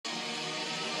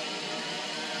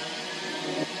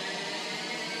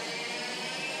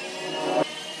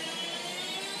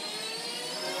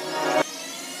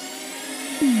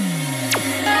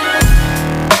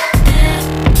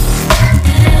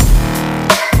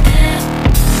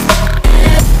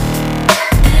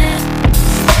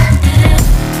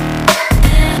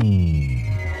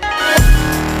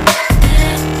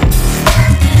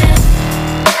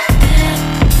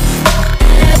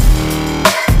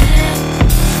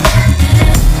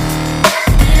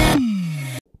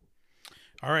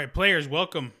right, players,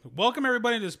 welcome. Welcome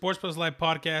everybody to the Sports Plus Live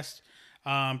podcast.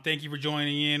 Thank you for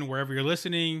joining in wherever you're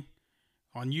listening,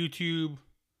 on YouTube,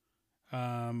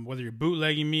 whether you're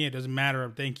bootlegging me, it doesn't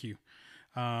matter. Thank you.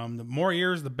 The more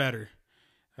ears, the better.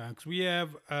 Because we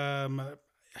have, I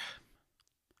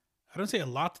don't say a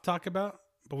lot to talk about,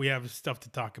 but we have stuff to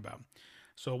talk about.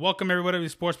 So welcome everybody to the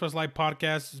Sports Plus Live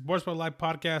podcast. Sports Plus Live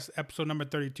podcast, episode number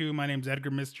 32. My name is Edgar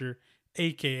Mr.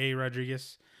 a.k.a.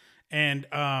 Rodriguez. And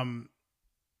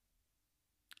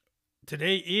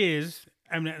today is,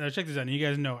 now check this out. You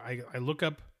guys know, I look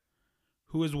up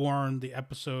who has worn the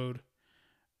episode,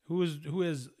 who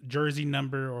is jersey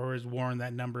number or has worn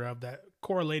that number of that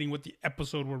correlating with the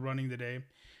episode we're running today.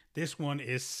 This one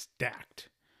is stacked.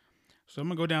 So I'm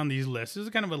going to go down these lists. This is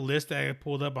kind of a list that I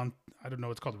pulled up on, I don't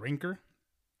know, it's called Rinker.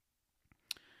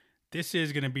 This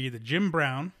is going to be the Jim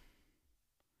Brown,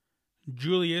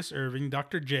 Julius Irving,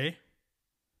 Dr. J,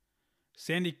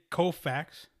 Sandy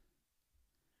Koufax,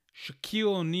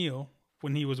 Shaquille O'Neal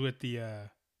when he was with the,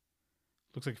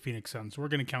 looks like Phoenix Suns. So we're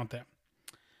going to count that.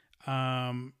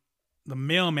 The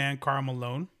mailman, Karl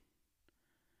Malone,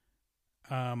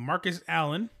 Marcus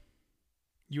Allen,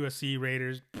 USC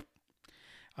Raiders,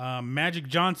 Magic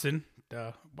Johnson.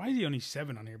 Why is he only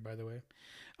 7 on here, by the way?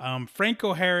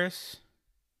 Franco Harris,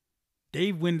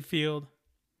 Dave Winfield,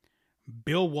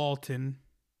 Bill Walton,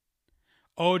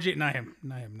 OJ, not him.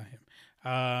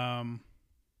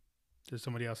 There's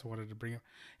somebody else I wanted to bring up.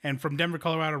 And from Denver,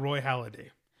 Colorado, Roy Halladay.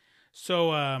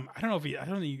 So, I don't know if I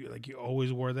don't think you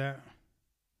always wore that. I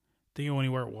think you only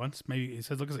wear it once. Maybe it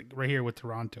says, looks like right here with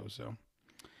Toronto. So,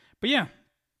 but yeah,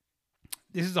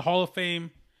 this is a Hall of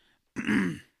Fame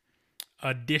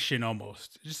edition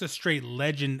almost. Just a straight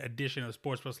legend edition of the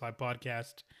Sports Plus Live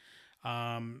podcast.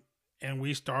 And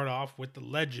we start off with the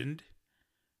legend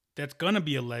that's going to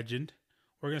be a legend.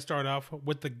 We're going to start off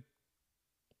with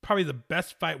probably the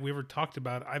best fight we ever talked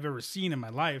about I've ever seen in my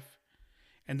life.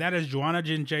 And that is Joanna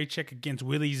Jędrzejczyk against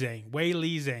Weili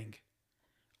Zhang.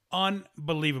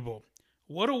 Unbelievable.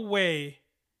 What a way,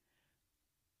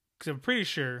 because I'm pretty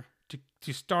sure,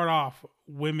 to start off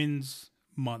Women's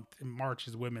Month. In March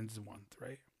is Women's Month,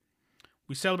 right?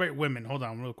 We celebrate women. Hold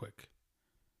on real quick.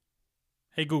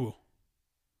 Hey, Google.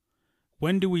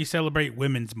 When do we celebrate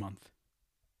Women's Month?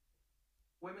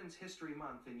 Women's History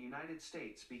Month in United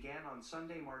States began on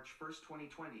Sunday, March 1st,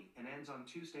 2020, and ends on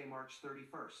Tuesday, March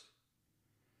 31st.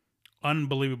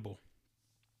 Unbelievable.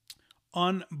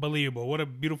 What a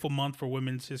beautiful month for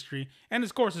women's history. And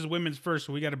of course, it's women's first,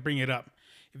 so we got to bring it up.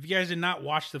 If you guys did not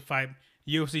watch the fight,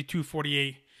 UFC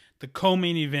 248, the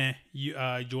co-main event,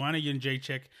 Joanna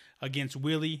Jędrzejczyk against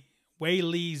Weili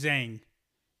Zhang,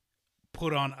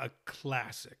 put on a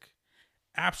classic.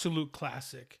 Absolute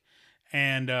classic.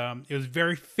 And it was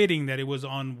very fitting that it was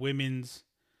on Women's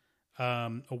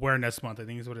Awareness Month. I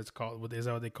think is what it's called. Is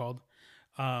that what they called?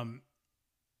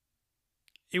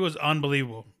 It was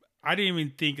unbelievable. I didn't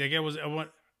even think I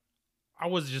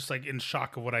was just like in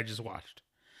shock of what I just watched.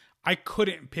 I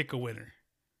couldn't pick a winner.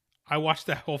 I watched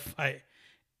that whole fight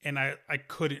and I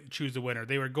couldn't choose a winner.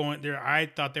 They were going there. I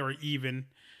thought they were even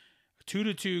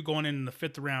 2-2 going in the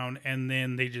 5th round, and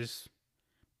then the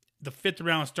 5th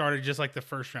round started just like the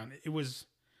first round. It was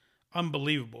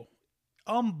unbelievable.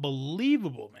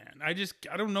 Unbelievable, man. I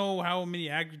don't know how many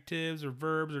adjectives or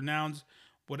verbs or nouns.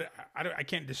 I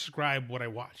can't describe what I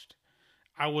watched.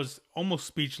 I was almost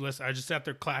speechless. I just sat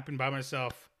there clapping by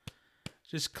myself.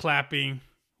 Just clapping.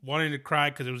 Wanting to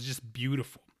cry because it was just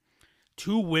beautiful.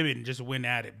 2 women just went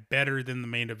at it better than the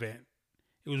main event.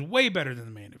 It was way better than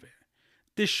the main event.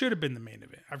 This should have been the main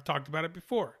event. I've talked about it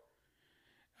before.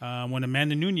 When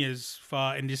Amanda Nunes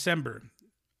fought in December.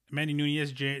 Amanda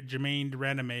Nunes, Jermaine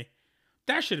Durandame.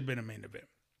 That should have been a main event.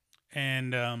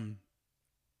 And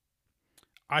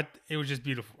it was just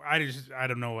beautiful. I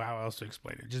don't know how else to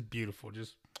explain it. Just beautiful.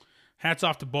 Just hats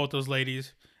off to both those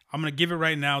ladies. I'm going to give it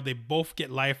right now. They both get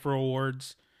Lifer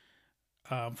awards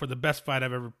for the best fight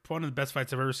one of the best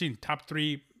fights I've ever seen. Top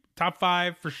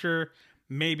 5 for sure.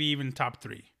 Maybe even top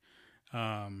 3.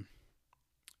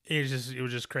 It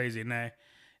was just crazy. And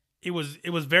it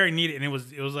was very neat, and it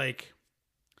was like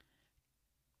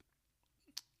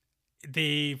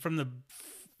from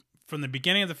the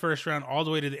beginning of the first round all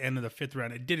the way to the end of the 5th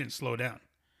round, it didn't slow down.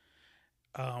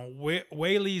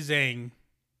 Weili Zhang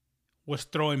was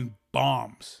throwing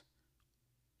bombs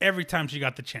every time she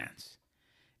got the chance.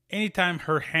 Anytime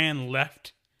her hand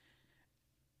left,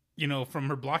 from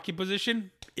her blocking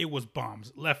position, it was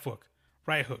bombs. Left hook,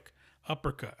 right hook,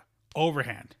 uppercut,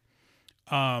 overhand.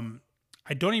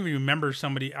 I don't even remember I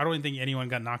don't even think anyone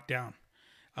got knocked down,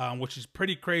 which is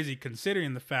pretty crazy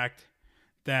considering the fact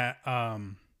that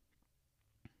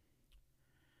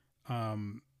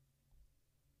Holy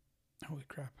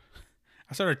crap!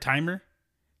 I started a timer,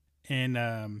 and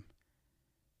I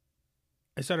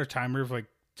started a timer of like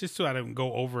just so I didn't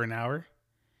go over an hour.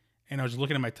 And I was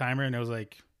looking at my timer, and I was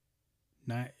like,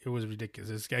 "Nah, it was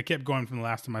ridiculous." I kept going from the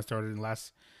last time I started. And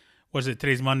was it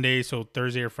today's Monday, so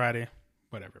Thursday or Friday,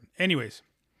 whatever. Anyways,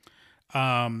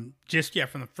 just yeah,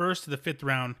 from the first to the fifth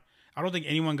round, I don't think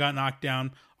anyone got knocked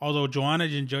down. Although Joanna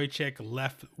Jędrzejczyk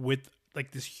left with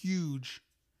like this huge,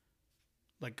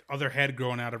 like other head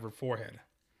growing out of her forehead,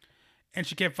 and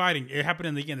she kept fighting. It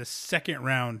happened in the second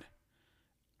round.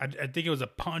 I think it was a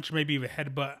punch, maybe a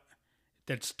headbutt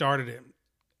that started it.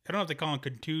 I don't know if they call them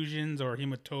contusions or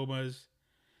hematomas.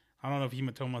 I don't know if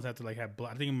hematomas have to like have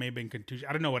blood. I think it may have been contusion.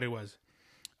 I don't know what it was.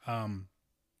 But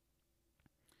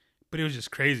it was just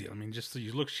crazy. I mean, just so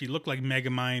she looked like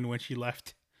Megamind when she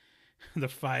left the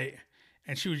fight,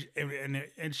 and she was,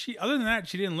 and she, other than that,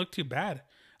 she didn't look too bad.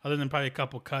 Other than probably a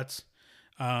couple cuts,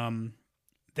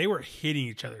 they were hitting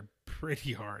each other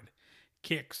pretty hard,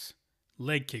 kicks,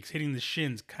 leg kicks, hitting the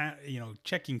shins,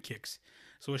 checking kicks.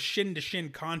 So a shin to shin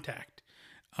contact,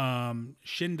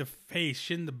 shin to face,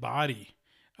 shin to body.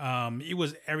 It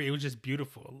was just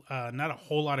beautiful. Not a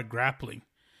whole lot of grappling.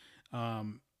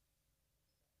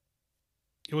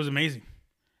 It was amazing.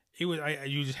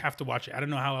 You just have to watch it. I don't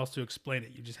know how else to explain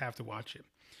it. You just have to watch it.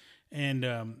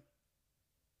 And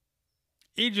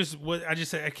it just was.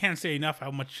 I can't say enough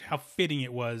how fitting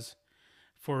it was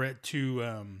for it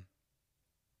to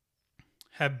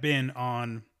have been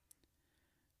on.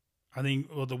 I think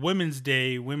the Women's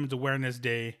Awareness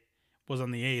Day was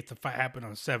on the 8th. The fight happened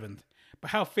on the 7th.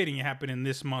 But how fitting it happened in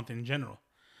this month in general.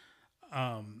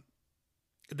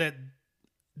 That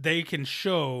they can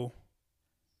show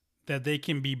that they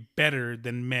can be better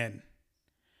than men.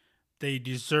 They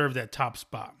deserve that top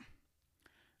spot.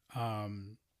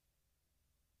 And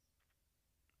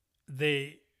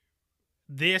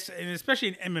especially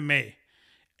in MMA.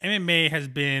 MMA has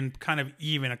been kind of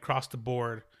even across the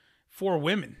board for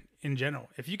women in general.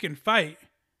 If you can fight,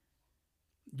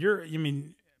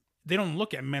 they don't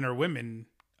look at men or women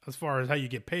as far as how you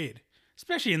get paid,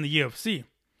 especially in the UFC.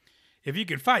 If you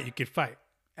could fight, you could fight.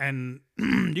 And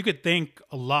you could thank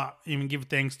a lot, even give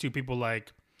thanks to people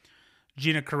like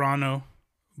Gina Carano,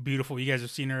 beautiful. You guys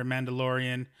have seen her in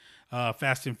Mandalorian,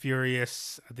 Fast and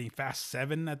Furious, I think Fast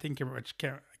 7, I can't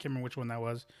remember which one that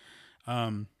was.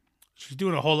 She's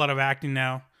doing a whole lot of acting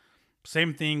now.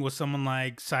 Same thing with someone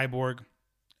like Cyborg,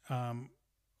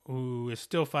 who is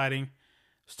still fighting,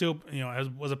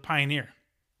 was a pioneer.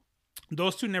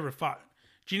 Those two never fought.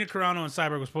 Gina Carano and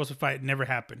Cyborg were supposed to fight, never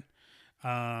happened.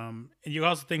 And you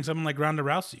also think someone like Ronda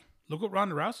Rousey. Look what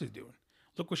Ronda Rousey's doing.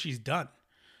 Look what she's done.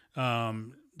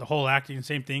 The whole acting,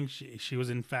 same thing. She was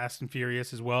in Fast and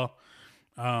Furious as well.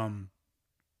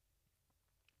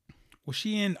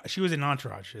 She was in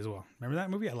Entourage as well. Remember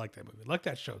that movie? I like that movie. I like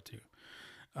that show too.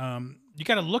 You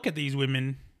got to look at these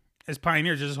women as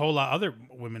pioneers. There's a whole lot of other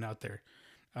women out there.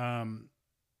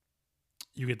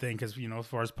 You could think as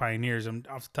far as pioneers,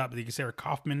 off the top, you can Sarah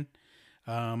Kaufman,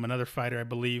 another fighter, I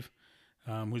believe,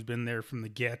 who's been there from the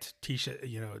get.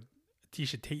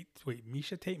 Misha Tate.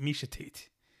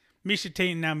 Misha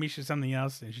Tate, and now Misha something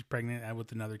else, and she's pregnant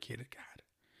with another kid.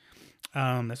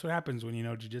 God. That's what happens when you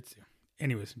know jiu-jitsu.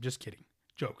 Anyways, I'm just kidding.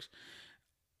 Jokes.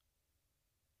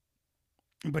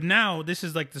 But now this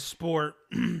is like the sport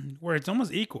where it's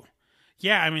almost equal.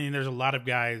 Yeah, I mean, there's a lot of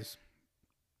guys,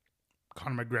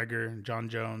 Conor McGregor and John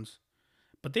Jones,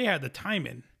 but they had the time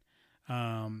in.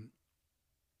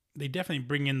 They definitely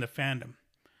bring in the fandom.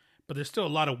 But there's still a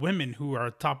lot of women who are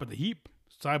top of the heap.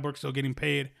 Cyborg still getting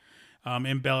paid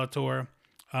in Bellator.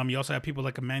 You also have people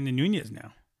like Amanda Nunes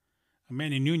now.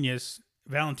 Amanda Nunes,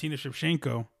 Valentina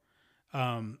Shevchenko.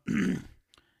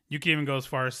 You can even go as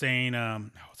far as saying,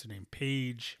 what's her name?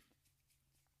 Paige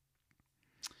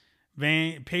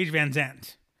Van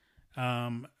Zandt.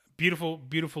 Beautiful,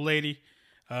 beautiful lady.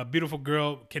 Beautiful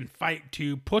girl, can fight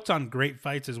too. Puts on great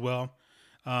fights as well.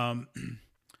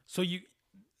 So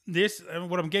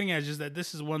what I'm getting at is just that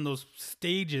this is one of those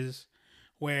stages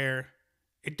where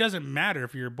it doesn't matter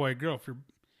if you're a boy or girl.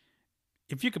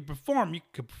 If you can perform, you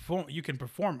can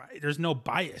perform. There's no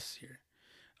bias here.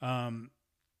 And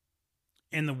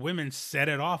the women set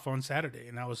it off on Saturday,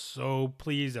 and I was so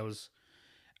pleased. It was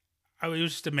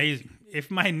just amazing. If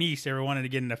my niece ever wanted to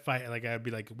get in a fight, like I'd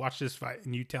be like, watch this fight,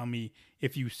 and you tell me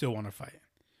if you still want to fight.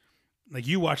 Like,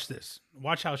 you watch this.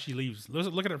 Watch how she leaves.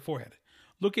 Look at her forehead.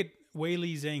 Look at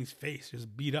Weili Zhang's face,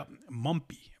 just beat up,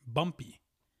 bumpy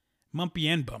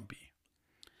and bumpy.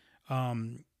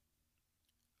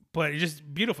 But it's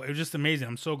just beautiful. It was just amazing.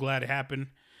 I'm so glad it happened.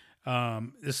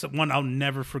 This is one I'll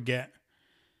never forget.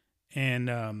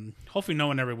 and hopefully no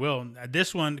one ever will.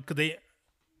 This one,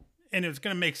 and it's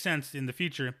gonna make sense in the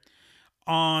future.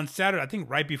 On Saturday, I think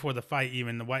right before the fight,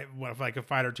 even like a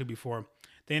fight or two before,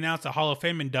 they announced a Hall of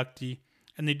Fame inductee,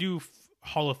 and they do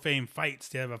Hall of Fame fights.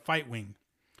 They have a fight wing.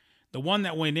 The one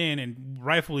that went in, and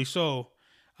rightfully so,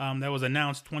 that was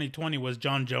announced 2020 was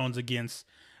John Jones against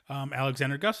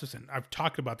Alexander Gustafsson. I've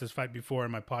talked about this fight before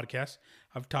in my podcast.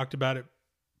 I've talked about it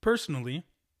personally.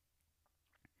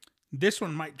 This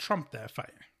one might trump that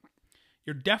fight.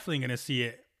 You're definitely going to see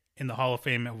it in the Hall of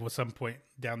Fame at some point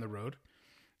down the road.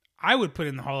 I would put it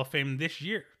in the Hall of Fame this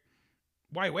year.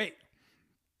 Why wait?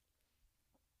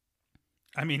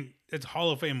 I mean, it's Hall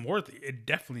of Fame worthy. It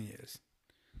definitely is.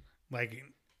 Like,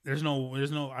 there's no,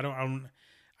 I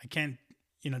can't,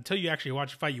 until you actually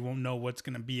watch a fight, you won't know what's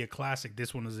going to be a classic.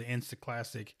 This one is an instant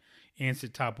classic,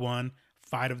 instant top one,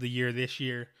 fight of the year this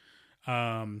year,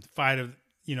 fight of,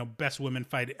 best women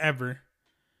fight ever.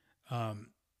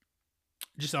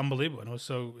 Just unbelievable. It was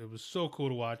so cool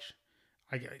to watch.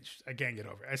 I can't get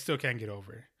over it. I still can't get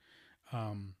over it.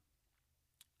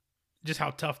 Just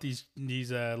how tough these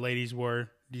ladies were,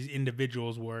 these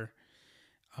individuals were.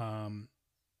 It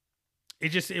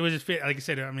was just fit. Like I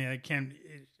said, I mean, it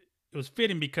was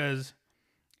fitting because,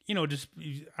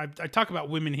 I talk about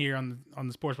women here on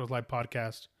the Sports Buzz Live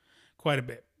podcast quite a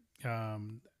bit. I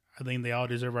think they all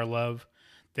deserve our love.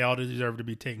 They all deserve to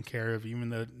be taken care of, even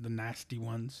the nasty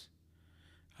ones.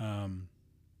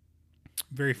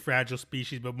 Very fragile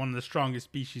species, but one of the strongest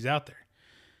species out there.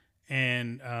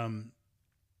 And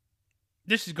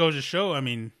this just goes to show, I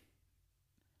mean,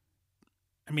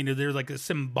 there's like there's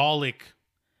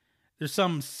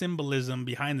some symbolism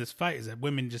behind this fight, is that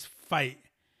women just fight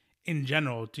in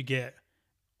general to get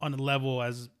on a level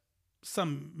as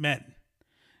some men.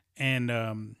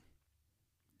 And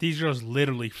these girls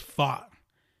literally fought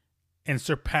and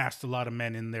surpassed a lot of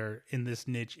men in this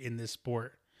niche, in this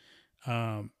sport.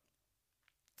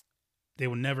 They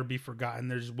will never be forgotten.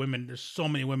 There's so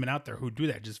many women out there who do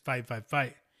that, just fight,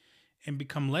 and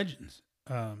become legends.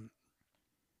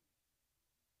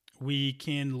 We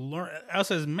can learn,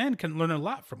 us as men can learn a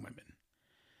lot from women,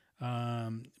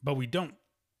 but we don't.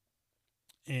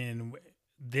 And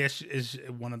this is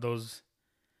one of those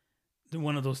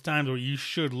times where you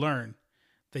should learn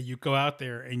that you go out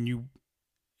there and you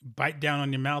bite down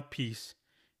on your mouthpiece,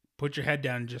 put your head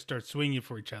down, and just start swinging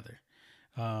for each other.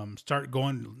 Start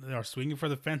going or swinging for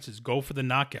the fences. Go for the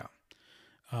knockout.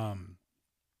 I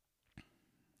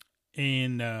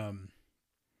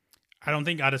don't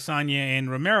think Adesanya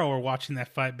and Romero were watching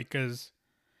that fight because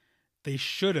they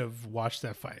should have watched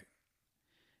that fight.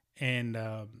 And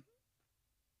the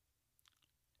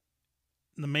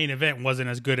main event wasn't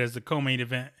as good as the co-main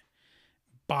event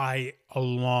by a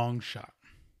long shot.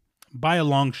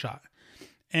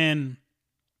 And,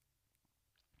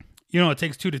 it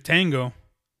takes two to tango.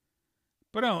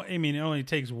 But, it only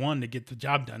takes one to get the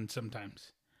job done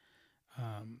sometimes.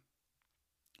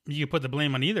 You can put the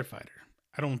blame on either fighter.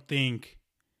 I don't think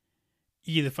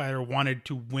either fighter wanted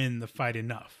to win the fight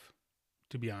enough,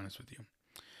 to be honest with you.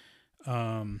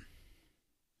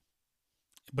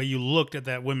 But you looked at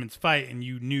that women's fight and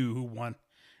you knew who won.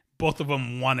 Both of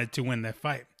them wanted to win that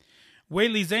fight.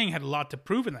 Weili Zhang had a lot to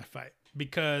prove in that fight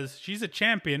because she's a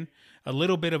champion, a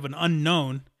little bit of an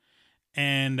unknown,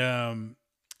 and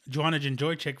Joanna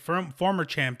Jędrzejczyk, former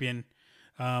champion,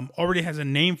 already has a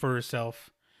name for herself,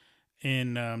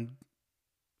 and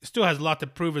still has a lot to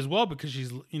prove as well because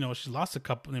she's lost a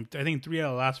couple. I think 3 out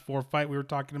of the last 4 fights we were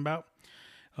talking about,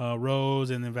 Rose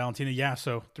and then Valentina. Yeah,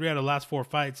 so 3 out of the last 4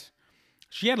 fights,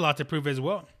 she had a lot to prove as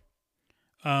well.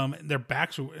 Their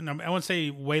backs were, and I wouldn't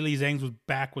say Weili Zhang's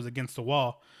back was against the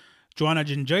wall. Joanna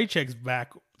Jędrzejczyk's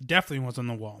back definitely was on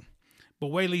the wall. But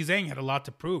Weili Zhang had a lot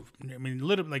to prove.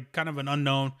 Literally like kind of an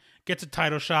unknown, gets a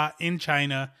title shot in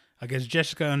China against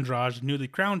Jessica Andrade, newly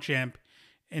crowned champ,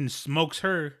 and smokes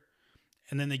her.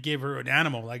 And then they gave her an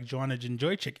animal like Joanna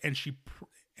Jędrzejczyk,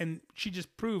 and she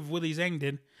just proved, Weili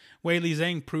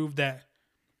Zhang proved that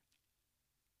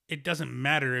it doesn't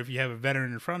matter if you have a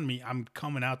veteran in front of me. I'm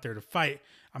coming out there to fight.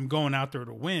 I'm going out there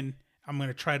to win. I'm going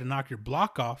to try to knock your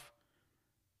block off.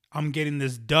 I'm getting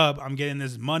this dub. I'm getting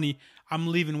this money. I'm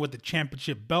leaving with the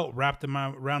championship belt wrapped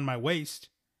around my waist.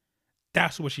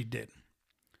 That's what she did.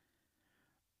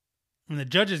 When the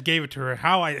judges gave it to her,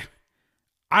 I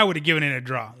would have given it a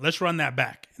draw. Let's run that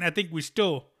back. And I think we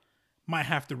still might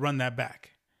have to run that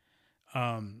back.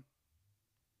 Let's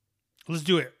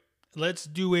do it. Let's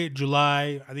do it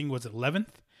July, I think it was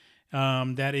 11th.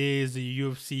 That is the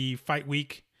UFC Fight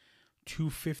Week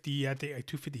 250, I think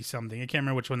 250 something. I can't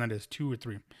remember which one that is, 2 or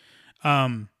 3.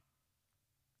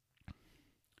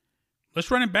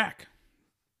 let's run it back.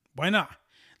 Why not?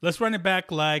 Let's run it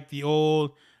back like the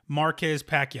old Marquez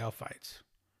Pacquiao fights.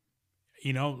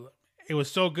 You know, it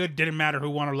was so good, didn't matter who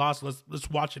won or lost. Let's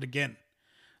watch it again.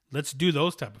 Let's do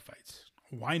those type of fights.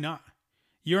 Why not?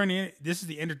 This is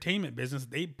the entertainment business.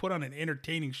 They put on an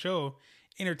entertaining show,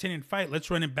 entertaining fight. Let's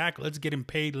run it back. Let's get him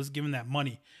paid. Let's give him that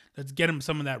money. Let's get him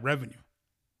some of that revenue.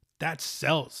 That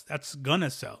sells. That's gonna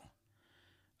sell.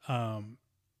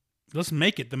 Let's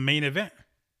make it the main event.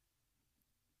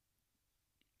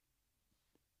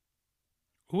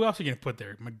 Who else are you gonna put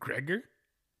there? McGregor?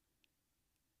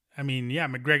 I mean, yeah,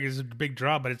 McGregor's a big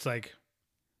draw, but it's like,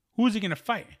 who is he gonna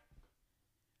fight?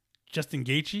 Justin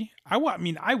Gaethje?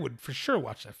 I would for sure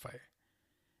watch that fight.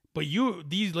 But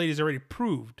these ladies already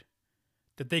proved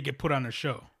that they get put on a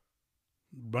show.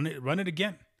 Run it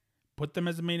again. Put them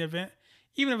as the main event,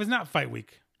 even if it's not fight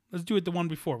week. Let's do it the one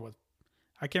before.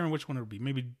 I can't remember which one it would be.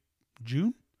 Maybe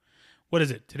June. What is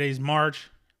it? Today's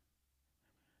March.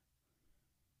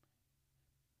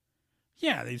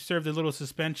 Yeah, they served their little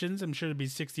suspensions. I'm sure it'd be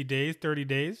 60 days, 30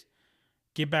 days.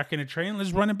 Get back in the train.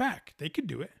 Let's run it back. They could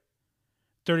do it.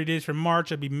 30 days from March.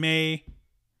 That'd be May.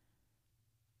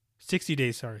 60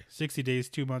 days, sorry. 60 days,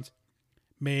 2 months.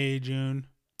 May, June.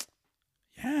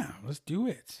 Yeah, let's do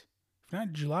it. If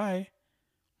not July,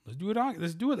 let's do it.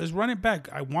 Let's do it. Let's run it back.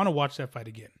 I want to watch that fight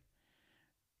again.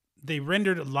 They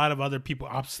rendered a lot of other people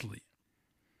obsolete.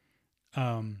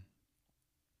 You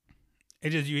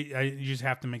just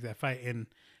have to make that fight. And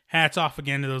hats off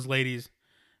again to those ladies.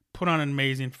 Put on an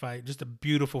amazing fight. Just a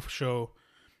beautiful show.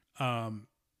 And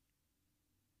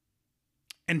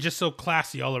just so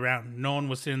classy all around. No one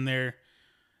was sitting there.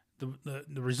 The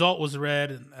result was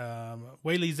red.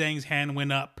 Weili Zhang's hand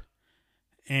went up.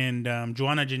 And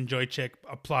Joanna Jędrzejczyk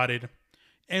applauded.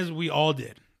 As we all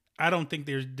did. I don't think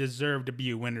they deserve to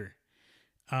be a winner.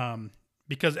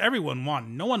 Because everyone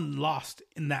won. No one lost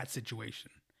in that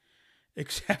situation.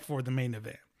 Except for the main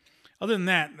event. Other than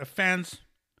that, the fans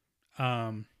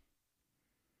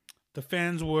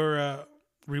were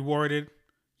rewarded.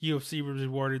 UFC was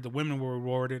rewarded. The women were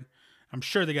rewarded. I'm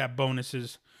sure they got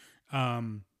bonuses.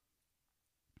 I'm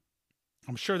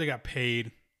sure they got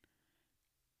paid.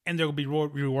 And they'll be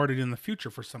rewarded in the future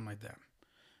for something like that.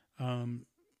 And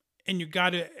you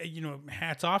got to,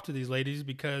 hats off to these ladies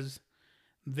because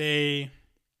they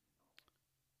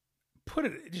put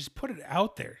it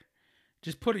out there.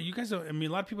 Just put it. You guys. A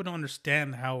lot of people don't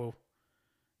understand how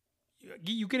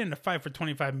you get in a fight for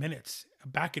 25 minutes, a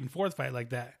back and forth fight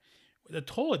like that. The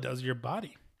toll it does to your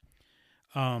body.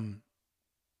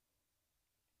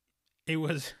 It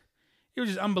was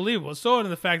just unbelievable. So to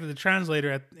the fact that the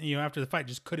translator after the fight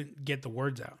just couldn't get the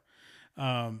words out.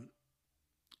 And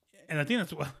I think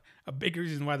that's a big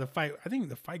reason why the fight. I think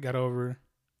the fight got over.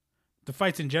 The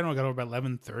fights in general got over by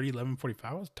 11:30, 11:45.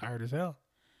 I was tired as hell.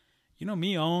 You know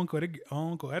me, Uncle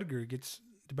Edgar gets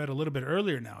to bed a little bit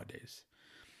earlier nowadays.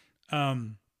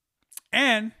 And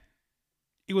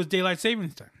it was daylight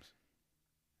savings times.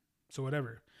 So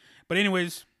whatever. But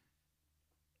anyways,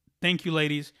 thank you,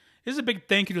 ladies. This is a big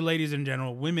thank you to ladies in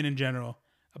general, women in general.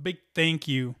 A big thank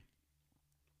you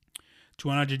to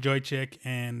Joanna Jędrzejczyk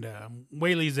and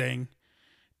Weili Zhang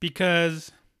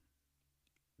because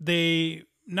they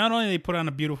not only put on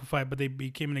a beautiful fight, but they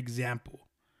became an example.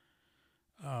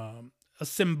 It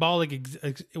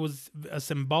was a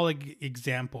symbolic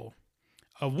example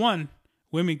of one,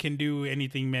 women can do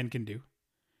anything men can do,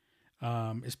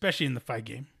 especially in the fight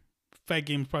game. Fight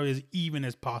game is probably as even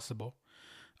as possible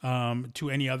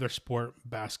to any other sport: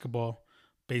 basketball,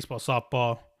 baseball,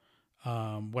 softball.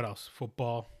 What else?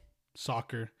 Football,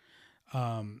 soccer.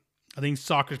 I think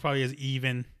soccer is probably as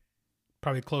even,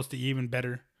 probably close to even,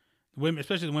 better. The women,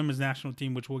 especially the women's national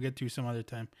team, which we'll get to some other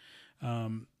time.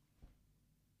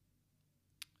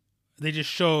 They just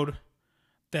showed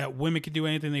that women can do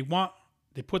anything they want.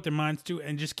 They put their minds to it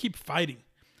and just keep fighting.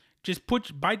 Just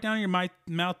bite down your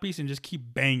mouthpiece and just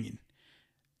keep banging.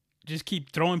 Just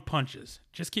keep throwing punches.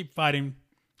 Just keep fighting.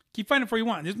 Keep fighting for what you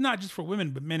want. It's not just for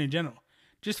women, but men in general.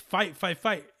 Just fight, fight,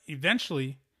 fight.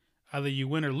 Eventually, either you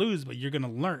win or lose, but you're going to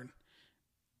learn.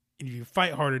 And if you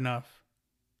fight hard enough,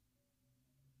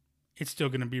 it's still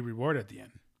going to be rewarded at the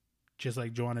end. Just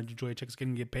like Joanna Jędrzejczyk is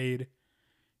going to get paid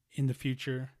in the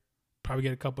future. Probably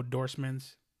get a couple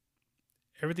endorsements.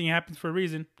 Everything happens for a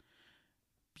reason.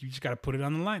 You just got to put it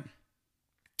on the line.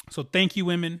 So thank you,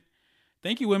 women.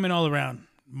 Thank you, women all around.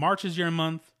 March is your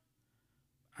month.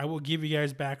 I will give you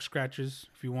guys back scratches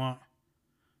if you want.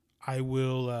 I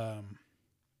will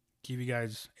give you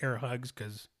guys air hugs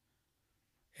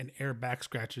and air back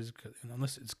scratches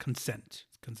unless it's consent.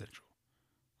 It's consensual.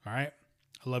 All right?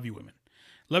 I love you, women.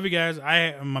 Love you guys.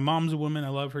 My mom's a woman. I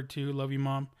love her too. Love you,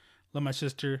 Mom. Love my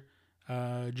sister,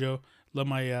 Joe. Love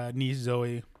my niece,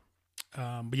 Zoe.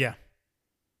 But yeah,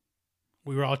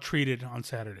 we were all treated on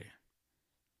Saturday.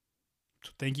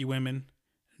 So thank you, women.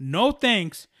 No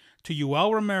thanks to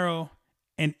Yoel Romero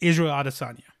and Israel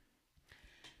Adesanya.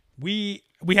 We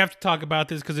have to talk about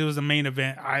this because it was the main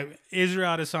event.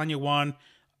 Israel Adesanya won.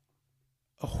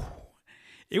 Oh,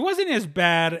 it wasn't as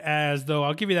bad as, though,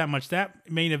 I'll give you that much.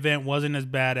 That main event wasn't as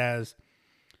bad as,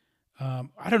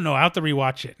 I don't know. I'll have to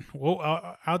rewatch it.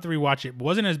 I'll have to rewatch it. It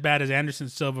wasn't as bad as Anderson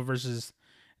Silva versus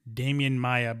Damian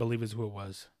Maia, I believe is who it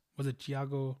was. Was it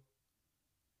Thiago?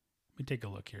 Let me take a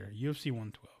look here. UFC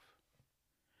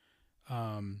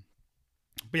 112.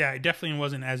 But yeah, it definitely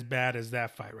wasn't as bad as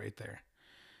that fight right there.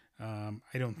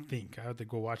 I don't think. I have to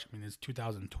go watch it. I mean, it's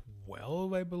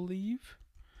 2012, I believe.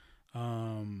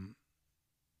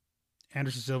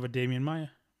 Anderson Silva, Damian Maia.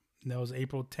 That was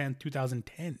April 10th,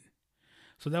 2010.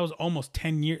 So that was almost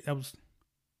 10 years. That was,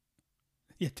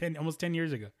 almost 10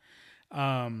 years ago.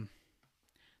 That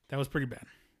was pretty bad.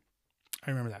 I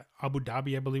remember that. Abu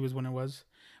Dhabi, I believe, was when it was.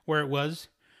 Where it was.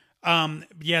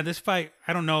 Yeah, this fight,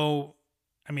 I don't know.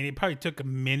 I mean, it probably took a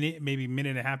minute, maybe a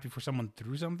minute and a half before someone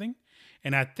threw something.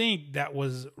 And I think that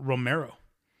was Romero.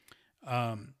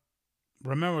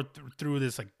 Romero threw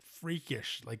this like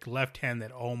freakish, like left hand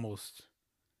that almost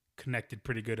connected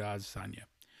pretty good to Adesanya.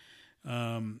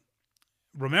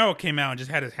 Romero came out and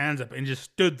just had his hands up and just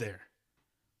stood there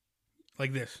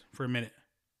like this for a minute.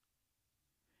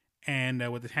 And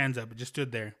with his hands up, it just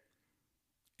stood there.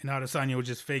 And Adesanya was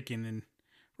just faking, and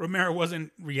Romero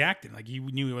wasn't reacting. Like, he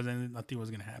knew nothing was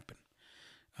going to happen.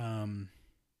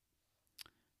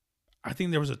 I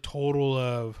think there was a total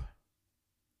of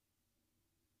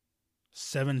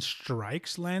 7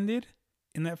 strikes landed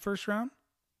in that first round.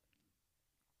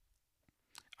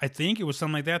 I think it was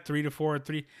something like that, 3 to 4 or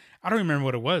 3. I don't remember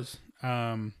what it was.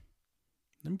 Let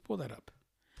me pull that up.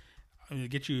 I'm going to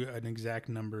get you an exact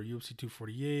number. UFC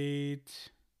 248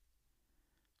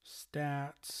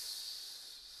 stats.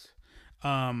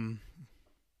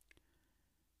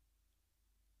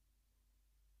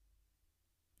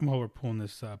 While we're pulling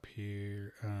this up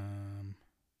here,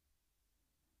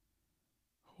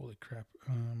 holy crap.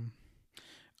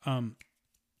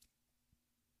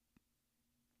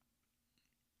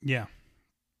 Yeah,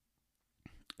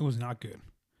 it was not good.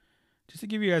 Just to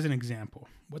give you guys an example,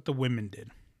 what the women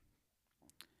did.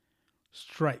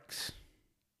 Strikes.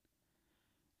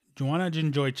 Joanna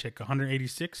Jędrzejczyk,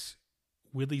 186.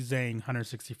 Willie Zhang,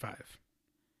 165.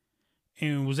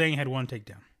 And Zhang had 1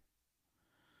 takedown.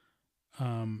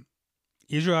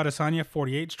 Israel Adesanya,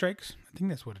 48 strikes. I think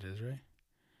that's what it is, right?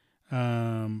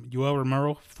 Yoel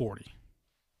Romero, 40.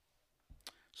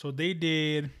 So they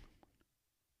did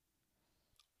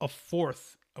a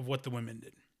fourth of what the women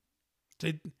did.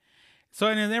 So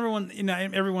and then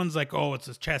everyone's like, oh, it's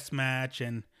a chess match,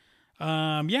 and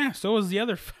yeah, so was the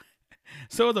other.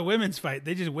 So was the women's fight.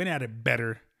 They just went at it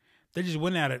better. They just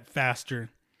went at it faster.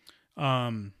 Yeah,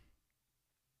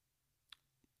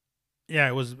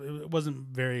 it wasn't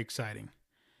very exciting.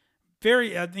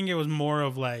 I think it was more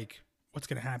of like, what's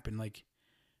gonna happen? Like,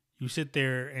 you sit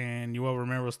there and Yoel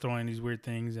Romero's throwing these weird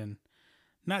things and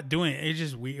not doing it.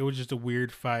 It was just a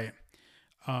weird fight.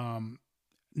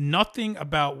 Nothing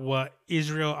about what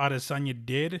Israel Adesanya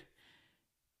did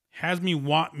has me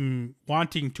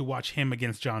wanting to watch him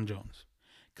against John Jones,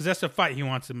 because that's the fight he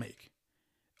wants to make.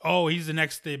 Oh, he's the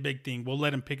next big thing. We'll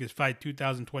let him pick his fight,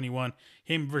 2021,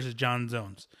 him versus John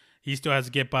Jones. He still has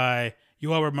to get by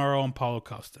Yoel Romero and Paulo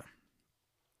Costa.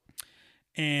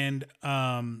 And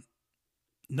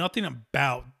nothing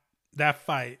about that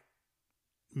fight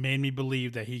made me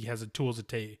believe that he has the tools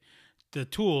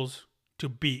to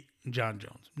beat John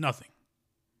Jones. Nothing.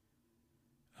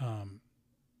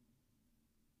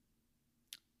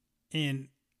 And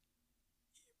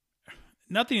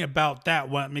nothing about that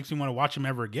what makes me want to watch him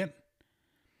ever again.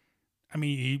 I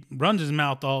mean, he runs his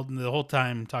mouth the whole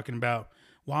time talking about,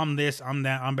 well, I'm this, I'm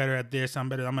that, I'm better at this, I'm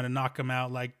better, I'm going to knock him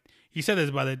out. Like, he said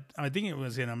this I think it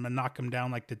was I'm going to knock him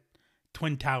down like the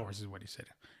Twin Towers is what he said.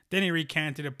 Then he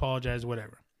recanted, apologized,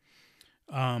 whatever.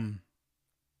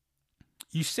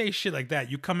 You say shit like that.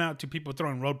 You come out to people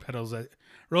throwing rose petals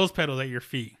at your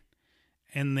feet,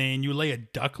 and then you lay a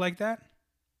duck like that.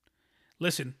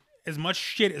 Listen, as much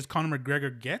shit as Conor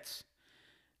McGregor gets,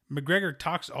 McGregor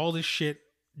talks all this shit,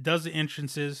 does the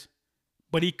entrances,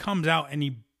 but he comes out and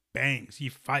he bangs. He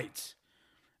fights.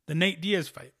 The Nate Diaz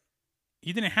fight,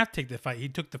 he didn't have to take the fight. He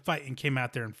took the fight and came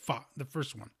out there and fought the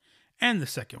first one and the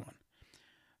second one.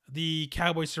 The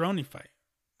Cowboy Cerrone fight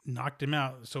knocked him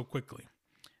out so quickly.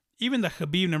 Even the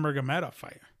Khabib Nurmagomedov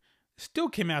fight, Still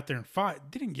came out there and fought.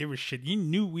 Didn't give a shit.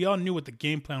 We all knew what the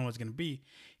game plan was going to be.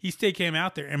 He still came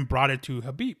out there and brought it to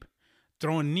Khabib,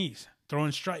 throwing knees,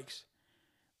 throwing strikes.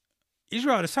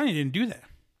 Israel Adesanya didn't do that.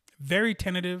 Very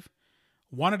tentative,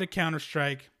 wanted to counter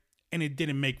strike, and it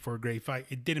didn't make for a great fight.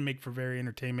 It didn't make for very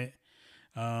much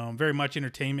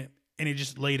entertainment, and it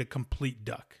just laid a complete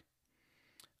duck.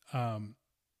 Yeah,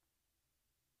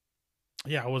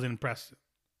 I wasn't impressed.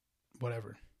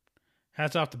 Whatever.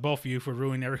 Hats off to both of you for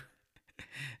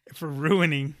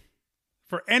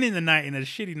ending the night in a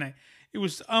shitty night. It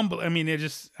was unbelievable. I mean,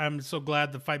 I'm so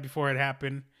glad the fight before it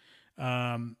happened.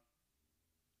 Yeah,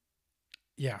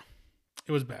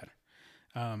 it was bad.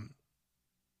 Other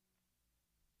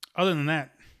than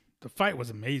that, the fight was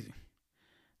amazing.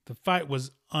 The fight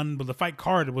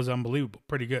card was unbelievable.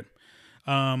 Pretty good.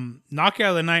 Knockout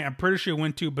of the night, I'm pretty sure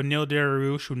went to Beneil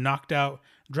Dariush, who knocked out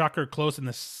Drakkar Klose in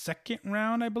the second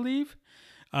round, I believe.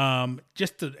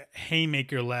 Just the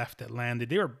haymaker left that landed.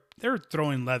 They were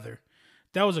throwing leather.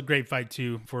 That was a great fight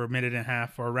too for a minute and a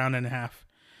half or a round and a half.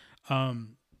 Yeah,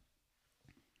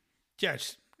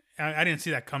 I didn't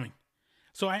see that coming.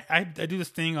 So I do this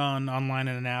thing online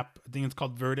in an app. I think it's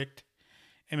called Verdict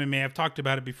MMA. I've talked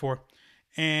about it before,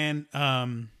 and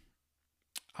they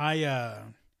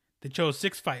chose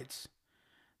 6 fights,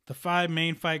 the 5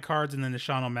 main fight cards, and then the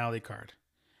Sean O'Malley card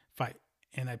fight,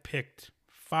 and I picked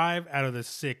 5 out of the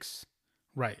 6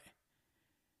 right.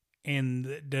 And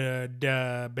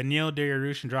the Beneil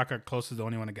Dariush and Drakkar Klose is the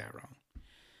only one I got wrong.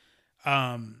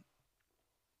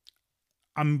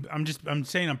 I'm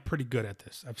saying I'm pretty good at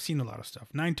this. I've seen a lot of stuff.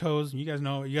 9 toes. You guys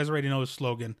already know the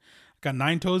slogan. I got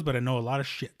 9 toes, but I know a lot of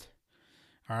shit.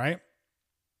 All right.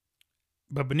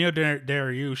 But Beneil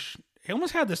Dariush, he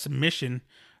almost had the submission.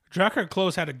 Drakkar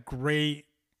Klose had a great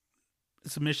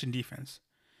submission defense.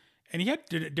 And he had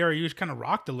Dariush kind of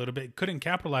rocked a little bit, couldn't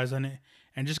capitalize on it,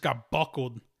 and just got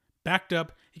buckled, backed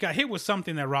up. He got hit with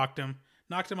something that rocked him,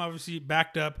 knocked him obviously,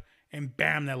 backed up, and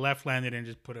bam, that left landed and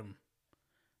just put him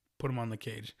on the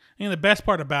cage. And the best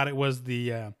part about it was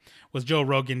was Joe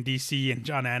Rogan, DC, and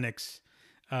John Anik's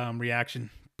reaction.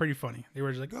 Pretty funny. They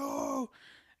were just like, "Oh,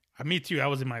 me too." I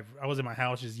was in my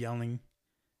house just yelling,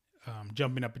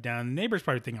 jumping up and down. The neighbors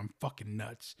probably think I'm fucking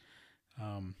nuts,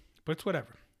 but it's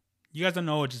whatever. You guys don't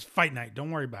know. It's just fight night.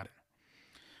 Don't worry about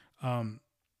it.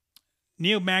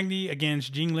 Neil Magny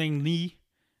against Jingliang Li.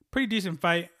 Pretty decent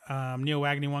fight. Neil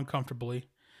Magny won comfortably.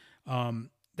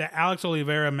 That Alex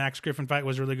Oliveira Max Griffin fight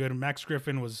was really good. Max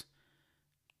Griffin was,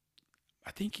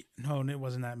 no, it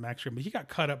wasn't that Max Griffin, but he got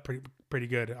cut up pretty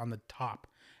good on the top.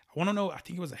 I want to know. I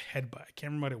think it was a headbutt. I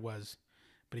can't remember what it was,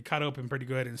 but he cut open pretty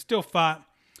good and still fought.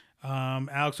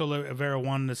 Alex Oliveira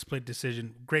won the split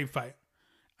decision. Great fight.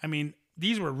 I mean,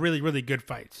 these were really, really good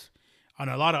fights. On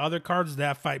a lot of other cards,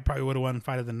 that fight probably would have won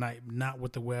fight of the night, not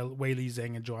with the Weili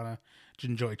Zhang and Joanna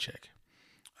Jędrzejczyk.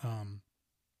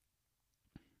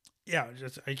 Yeah,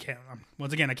 I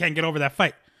can't get over that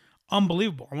fight.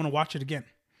 Unbelievable. I want to watch it again.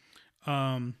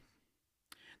 Then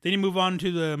you move on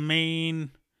to the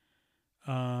main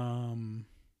prelim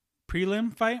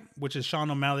fight, which is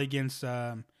Sean O'Malley against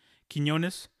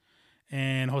Quinones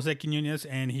and Jose Quinones,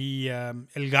 and he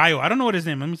El Gallo. I don't know what his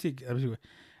name. Let me see. I don't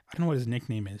know what his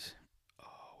nickname is. Oh,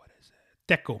 what is it?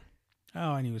 Teco.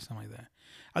 Oh, I knew it was something like that.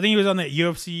 I think he was on the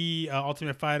UFC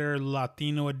Ultimate Fighter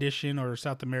Latino edition or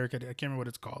South America. I can't remember what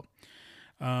it's called.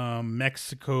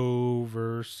 Mexico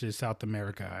versus South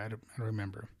America. I don't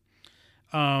remember.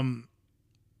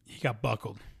 He got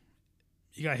buckled.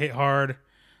 He got hit hard.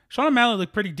 Sean O'Malley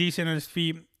looked pretty decent on his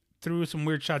feet. Threw some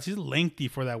weird shots. He's lengthy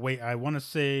for that weight. I want to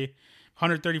say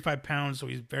 135 pounds, so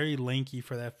he's very lanky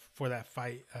for that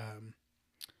fight.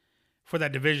 For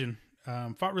that division.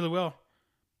 Fought really well.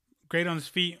 Great on his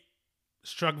feet.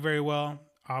 Struck very well.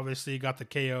 Obviously got the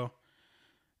KO.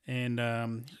 And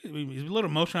he's a little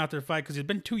emotional after the fight because it's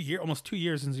been almost 2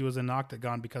 years since he was in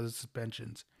Octagon because of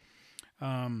suspensions.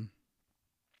 But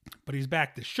he's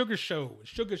back. The Sugar Show.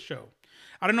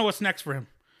 I don't know what's next for him.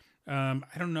 I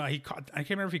don't know. I can't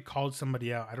remember if he called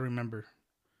somebody out. I don't remember.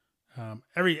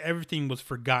 Everything was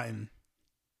forgotten.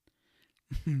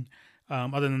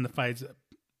 Other than the fights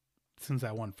since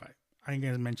that one fight. I ain't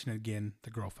gonna mention it again. The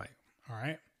girl fight. All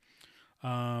right.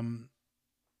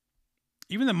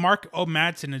 Even the Mark O.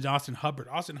 Madsen and Austin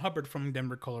Hubbard from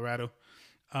Denver, Colorado.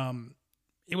 That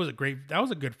was a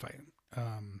good fight.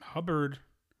 Hubbard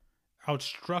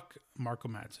outstruck Marco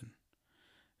Madsen,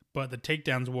 but the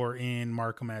takedowns were in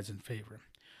Marco Madsen's favor.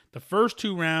 The first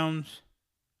 2 rounds,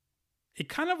 it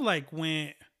kind of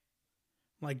went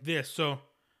like this. So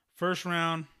first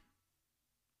round,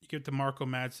 you get to Marco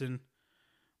Madsen.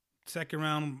 Second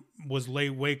round was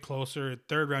way closer.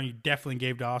 Third round, you definitely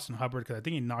gave to Austin Hubbard because I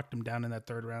think he knocked him down in that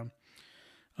third round.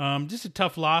 Just a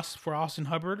tough loss for Austin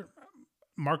Hubbard.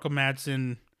 Marco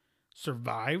Madsen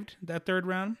survived that third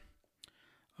round.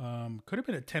 Could have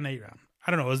been a 10-8 round.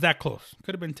 I don't know. It was that close.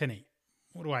 Could have been 10-8.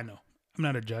 What do I know? I'm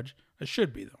not a judge. I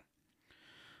should be, though.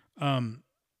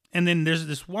 And then there's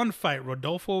this one fight,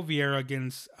 Rodolfo Vieira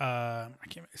against, I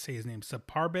can't say his name,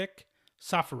 Saparbek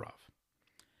Safarov.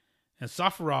 And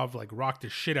Safarov, like, rocked the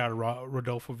shit out of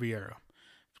Rodolfo Vieira.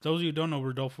 For those of you who don't know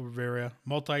Rodolfo Vieira,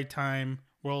 multi-time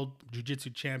world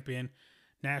jiu-jitsu champion,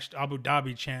 national Abu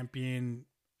Dhabi champion,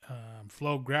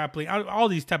 flow grappling, all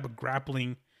these type of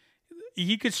grappling.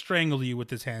 He could strangle you with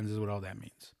his hands is what all that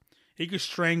means. He could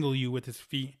strangle you with his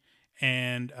feet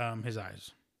and his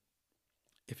eyes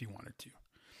if he wanted to.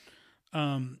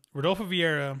 Rodolfo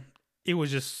Vieira,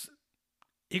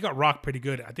 he got rocked pretty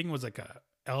good. I think it was like a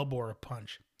elbow or a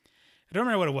punch. I don't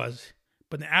remember what it was,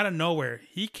 but then out of nowhere,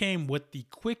 he came with the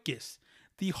quickest,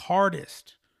 the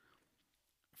hardest,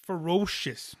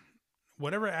 ferocious,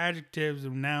 whatever adjectives,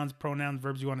 nouns, pronouns,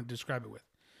 verbs you want to describe it with.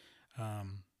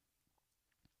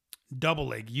 Double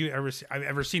leg I've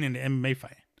ever seen in an MMA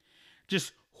fight.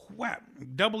 Just whap.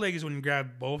 Double leg is when you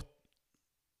grab both.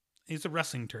 It's a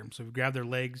wrestling term. So you grab their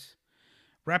legs,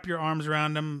 wrap your arms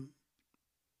around them,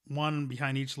 one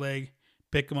behind each leg,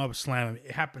 pick them up, slam them.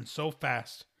 It happens so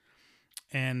fast.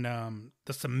 And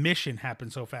the submission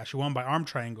happened so fast. She won by arm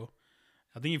triangle.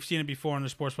 I think you've seen it before on the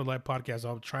Sports for Life podcast.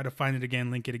 I'll try to find it again,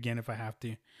 link it again if I have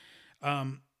to.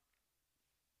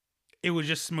 It was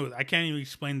just smooth. I can't even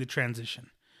explain the transition.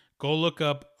 Go look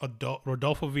up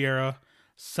Rodolfo Vieira,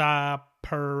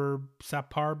 Saparbeg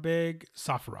Safarov,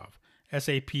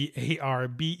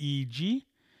 Saparbeg,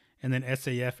 and then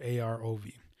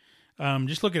Safarov.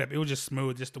 Just look it up. It was just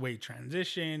smooth, just the way he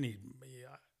transitioned.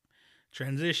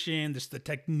 Just the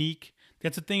technique.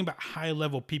 That's the thing about high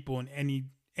level people in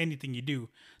anything you do.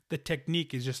 The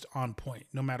technique is just on point,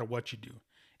 no matter what you do.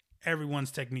 Everyone's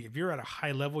technique. If you're at a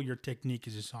high level, your technique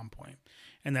is just on point,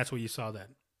 and that's what you saw that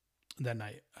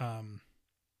night.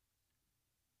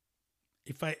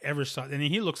 If I ever saw, and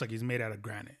he looks like he's made out of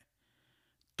granite.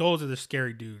 Those are the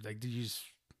scary dudes.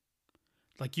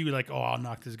 Like oh, I'll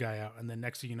knock this guy out, and then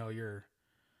next thing you know, you're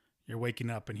waking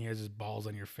up and he has his balls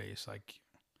on your face. Like,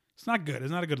 it's not good.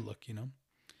 It's not a good look, you know.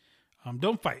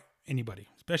 Don't fight anybody,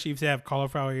 especially if they have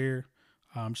cauliflower ear.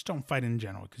 Just don't fight in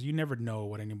general because you never know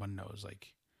what anyone knows.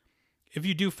 Like, if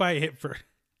you do fight, hit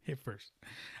first.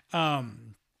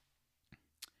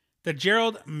 The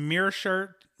Gerald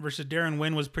Meerschaert versus Darren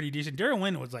Wynn was pretty decent. Darren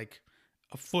Wynn was like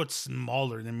a foot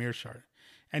smaller than Meerschaert,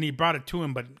 and he brought it to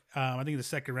him. But I think the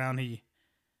second round he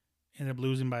ended up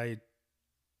losing by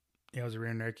it was a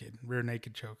rear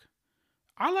naked choke.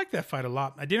 I like that fight a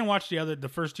lot. I didn't watch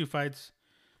the first two fights.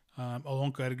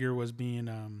 Olonka Edgar was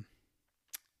being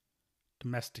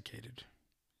domesticated.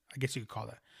 I guess you could call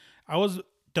that. I was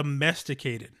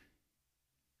domesticated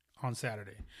on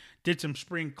Saturday. Did some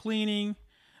spring cleaning.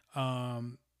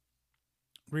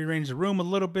 Rearranged the room a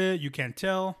little bit. You can't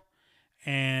tell.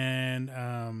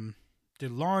 And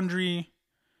did laundry.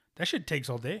 That shit takes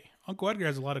all day. Uncle Edgar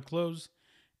has a lot of clothes.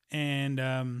 And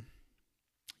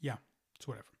yeah, it's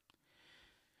whatever.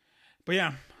 But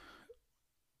yeah,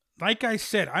 like I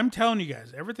said, I'm telling you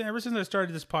guys, ever since I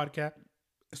started this podcast,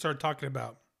 I started talking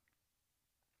about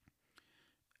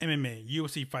MMA,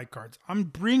 UFC fight cards. I'm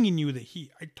bringing you the heat.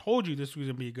 I told you this was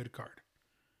going to be a good card.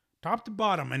 Top to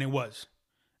bottom, and it was.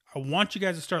 I want you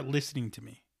guys to start listening to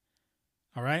me.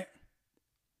 All right?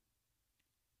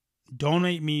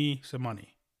 Donate me some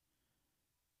money.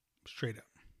 Straight up.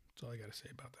 That's all I got to say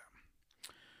about that.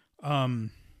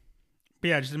 But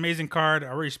yeah, just an amazing card. I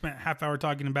already spent half hour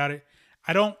talking about it.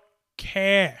 I don't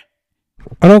care.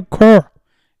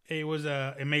 It was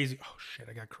amazing. Oh, shit.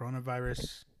 I got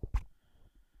coronavirus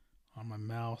on my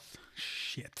mouth.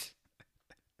 Shit.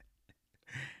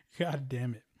 God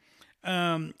damn it.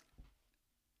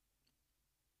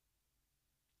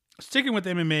 Sticking with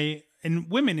MMA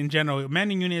and women in general,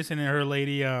 Amanda Nunes and her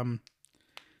lady, I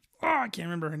can't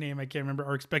remember her name.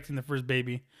 Are expecting the first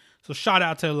baby. So shout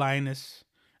out to Lioness.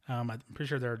 I'm pretty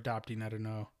sure they're adopting. I don't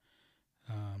know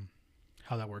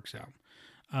how that works out.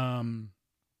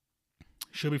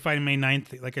 She'll be fighting May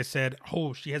 9th. Like I said,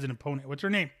 she has an opponent. What's her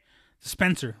name?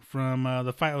 Spencer from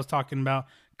the fight I was talking about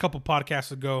a couple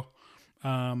podcasts ago.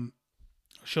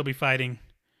 She'll be fighting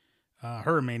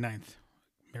her May 9th.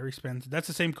 Mary Spence. That's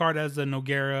the same card as the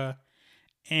Nogueira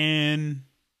and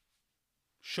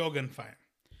Shogun fight.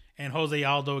 And Jose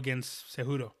Aldo against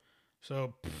Cejudo.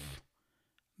 So,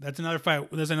 that's another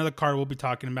fight. There's another card we'll be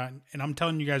talking about. And I'm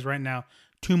telling you guys right now,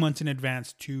 2 months in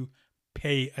advance to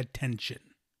pay attention.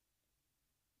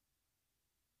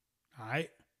 All right.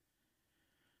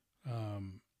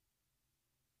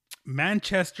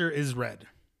 Manchester is red.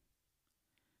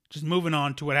 Just moving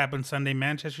on to what happened Sunday.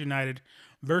 Manchester United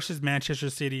versus Manchester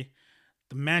City.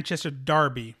 The Manchester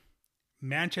Derby.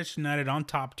 Manchester United on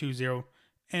top 2-0.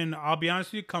 And I'll be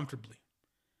honest with you, comfortably.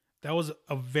 That was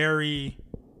a very,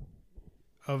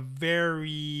 it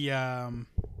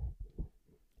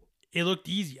looked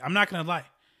easy. I'm not going to lie.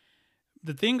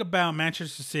 The thing about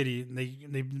Manchester City, they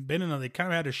kind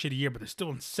of had a shitty year, but they're still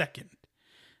in second.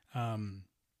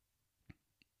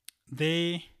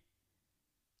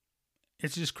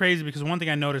 It's just crazy because one thing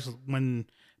I noticed when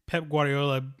Pep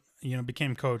Guardiola,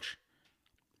 became coach,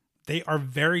 they are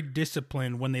very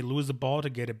disciplined when they lose the ball to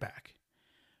get it back.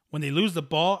 When they lose the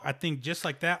ball, I think just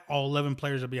like that, all 11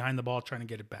 players are behind the ball trying to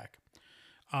get it back.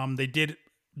 They did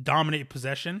dominate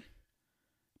possession,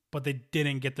 but they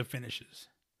didn't get the finishes.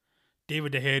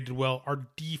 David De Gea did well. Our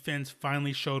defense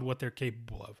finally showed what they're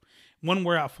capable of. When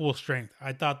we're at full strength,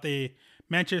 I thought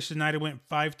Manchester United went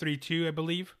 5-3-2, I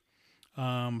believe.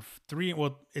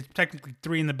 It's technically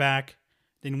 3 in the back,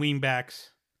 then wing backs.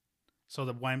 So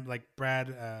Brad,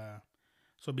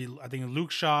 so it'd be I think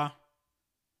Luke Shaw,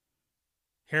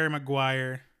 Harry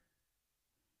Maguire,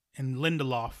 and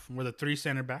Lindelof were the 3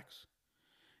 center backs,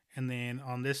 and then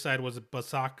on this side was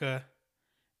Basaka,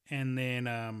 and then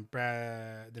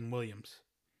then Williams,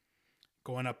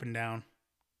 going up and down,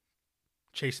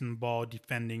 chasing the ball,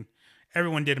 defending.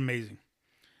 Everyone did amazing.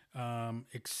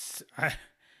 If I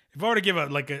were to give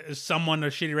someone a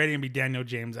shitty rating, it'd be Daniel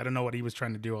James. I don't know what he was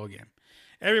trying to do all game.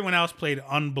 Everyone else played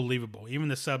unbelievable, even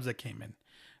the subs that came in.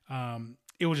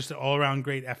 It was just an all-around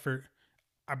great effort.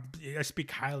 I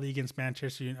speak highly against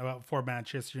for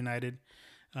Manchester United.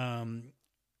 They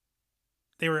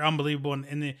were unbelievable,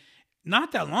 and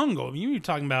not that long ago. You're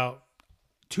talking about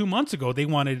 2 months ago. They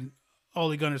wanted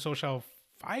Ole Gunnar Solskjaer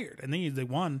fired, and they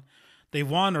won. They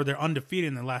won, or they're undefeated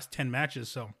in the last 10 matches.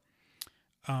 So,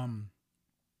 you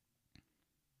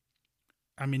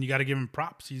got to give him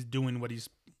props. He's doing what he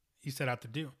set out to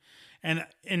do, and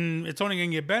it's only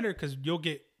going to get better because you'll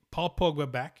get Paul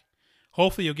Pogba back.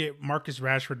 Hopefully, you'll get Marcus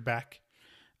Rashford back.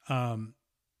 I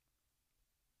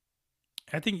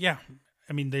think, yeah.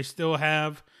 They still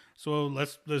have. So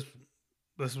let's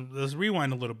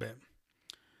rewind a little bit.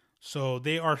 So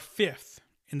they are 5th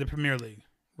in the Premier League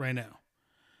right now.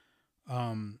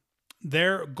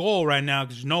 Their goal right now,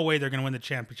 there's no way they're going to win the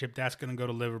championship. That's going to go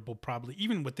to Liverpool probably,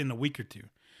 even within a week or two,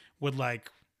 with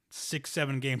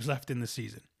 6-7 games left in the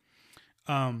season.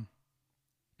 The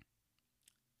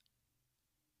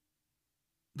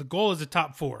goal is the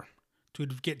top 4 to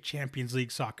get Champions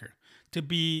League soccer, to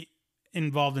be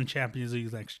involved in Champions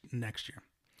League next year.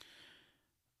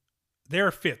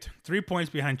 They're 5th, 3 points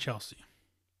behind Chelsea.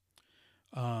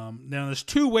 Now, there's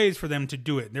 2 ways for them to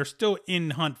do it. They're still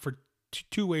in hunt for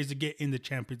 2 ways to get into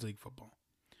Champions League football.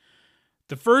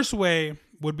 The first way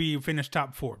would be finish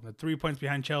top 4. The 3 points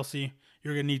behind Chelsea.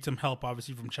 You're going to need some help,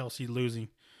 obviously, from Chelsea losing.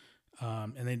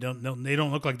 And they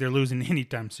don't look like they're losing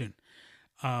anytime soon.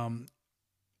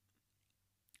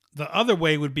 The other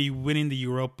way would be winning the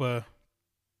Europa.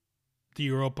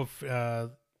 I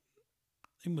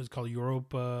think it was called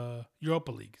Europa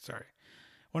League. Sorry,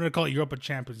 I wanted to call it Europa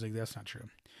Champions League. That's not true.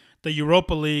 The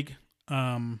Europa League.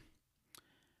 You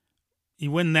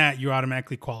win that, you're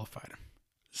automatically qualified.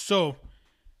 So,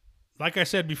 like I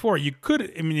said before, you could.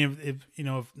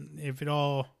 If it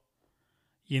all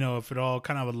kind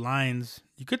of aligns,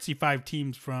 you could see 5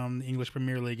 teams from the English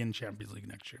Premier League and Champions League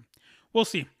next year. We'll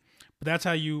see. But that's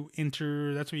how you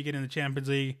enter. That's how you get in the Champions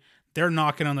League. They're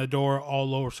knocking on the door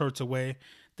all sorts of way.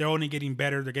 They're only getting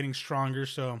better. They're getting stronger.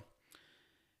 So,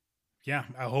 yeah,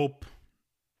 I hope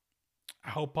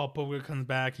Paul Pogba comes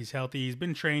back. He's healthy. He's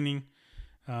been training.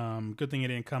 Good thing he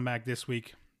didn't come back this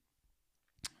week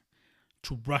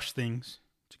to rush things,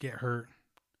 to get hurt.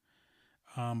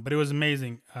 But it was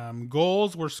amazing.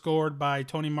 Goals were scored by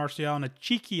Tony Martial on a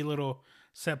cheeky little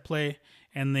set play.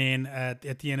 And then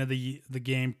at the end of the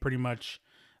game, pretty much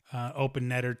open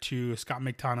netter to Scott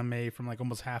McTominay from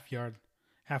almost half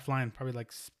line, probably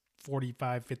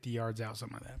 45, 50 yards out,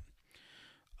 something like that.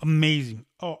 Amazing.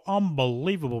 Oh,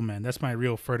 unbelievable, man. That's my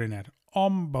real Ferdinand.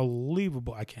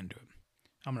 Unbelievable. I can't do it.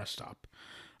 I'm going to stop.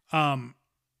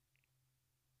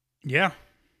 Yeah,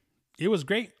 it was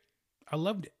great. I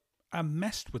loved it. I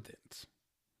messed with it.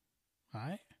 All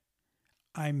right?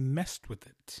 I messed with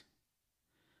it.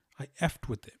 I effed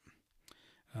with it.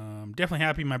 Definitely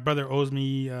happy my brother owes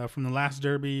me from the last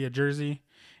Derby a jersey.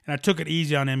 And I took it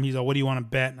easy on him. He's like, what do you want to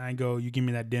bet? And I go, you give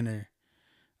me that dinner.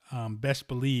 Best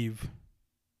believe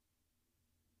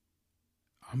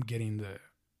I'm getting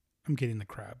the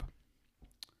crab.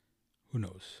 Who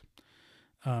knows?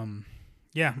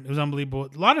 Yeah, it was unbelievable.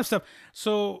 A lot of stuff.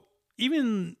 So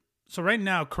right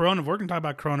now, we're gonna talk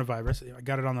about coronavirus. I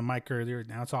got it on the mic earlier.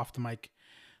 Now it's off the mic.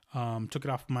 Took it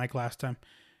off the mic last time.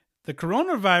 The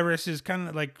coronavirus is kind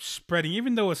of like spreading,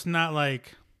 even though it's not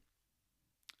like,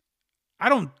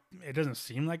 it doesn't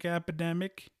seem like an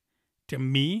epidemic to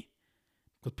me,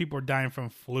 because people are dying from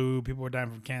flu, people are dying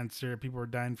from cancer, people are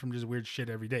dying from just weird shit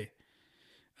every day.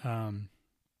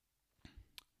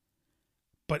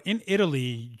 But in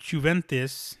Italy,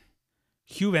 Juventus,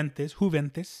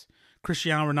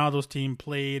 Cristiano Ronaldo's team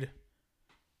played,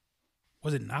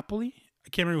 was it Napoli? I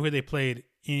can't remember who they played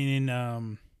in,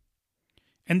 and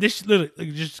this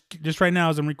literally, just right now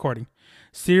as I'm recording,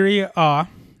 Serie A,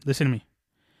 listen to me.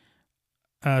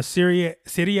 Serie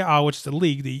A, which is the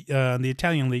league, the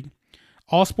Italian league,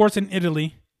 all sports in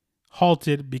Italy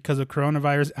halted because of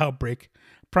coronavirus outbreak.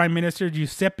 Prime Minister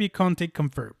Giuseppe Conte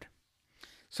confirmed.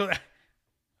 So,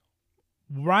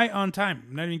 right on time.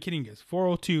 I'm not even kidding you.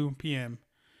 4:02 p.m.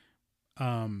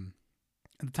 At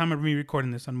the time of me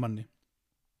recording this on Monday.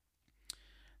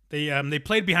 They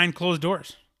played behind closed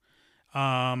doors.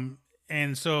 And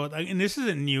this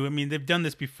isn't new. I mean, they've done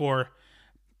this before,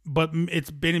 but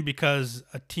it's been because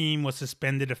a team was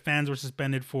suspended, the fans were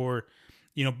suspended for,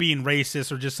 being racist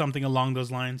or just something along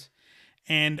those lines.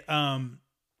 And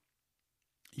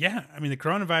yeah, I mean, the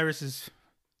coronavirus is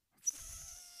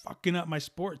fucking up my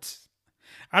sports.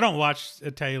 I don't watch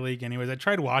Italian League anyways. I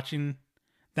tried watching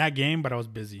that game, but I was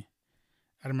busy.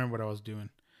 I don't remember what I was doing.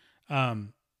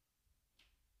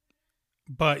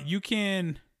 But you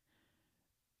can.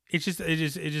 It's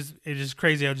just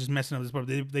crazy how just messing up the sport.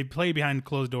 They play behind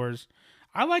closed doors.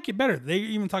 I like it better. They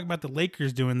even talk about the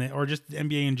Lakers doing that, or just the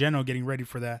NBA in general getting ready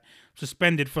for that.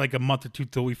 Suspended for like a month or two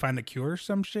till we find a cure or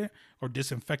some shit, or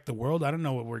disinfect the world. I don't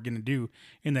know what we're gonna do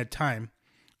in that time.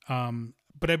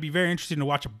 But it'd be very interesting to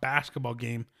watch a basketball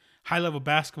game, high level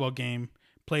basketball game,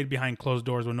 played behind closed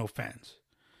doors with no fans.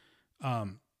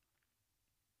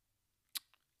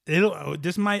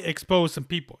 This might expose some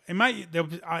people. It might.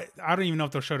 I don't even know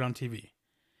if they'll show it on TV.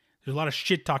 There's a lot of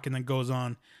shit talking that goes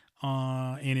on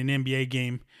in an NBA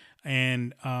game,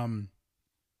 and I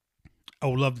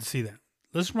would love to see that.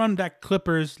 Let's run that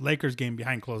Clippers-Lakers game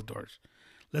behind closed doors.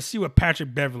 Let's see what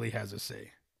Patrick Beverley has to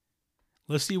say.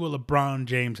 Let's see what LeBron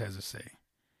James has to say.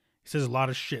 He says a lot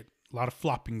of shit, a lot of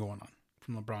flopping going on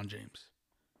from LeBron James.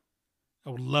 I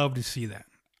would love to see that.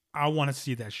 I want to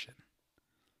see that shit.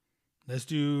 Let's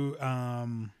do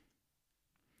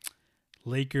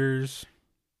Lakers.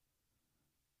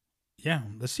 Yeah,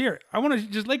 let's hear it. I want to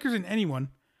just Lakers and anyone,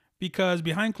 because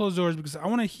behind closed doors, because I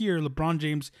want to hear LeBron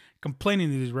James complaining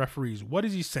to these referees. What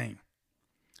is he saying?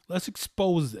 Let's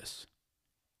expose this.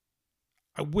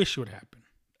 I wish it would happen.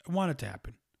 I want it to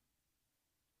happen.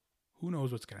 Who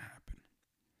knows what's going to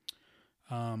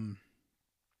happen?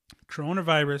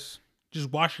 Coronavirus.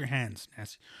 Just wash your hands,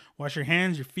 nasty. Wash your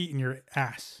hands, your feet, and your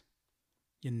ass.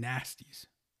 You nasties.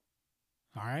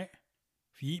 All right?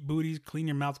 If you eat booties, clean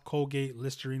your mouth, Colgate,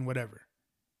 Listerine, whatever.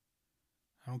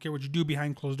 I don't care what you do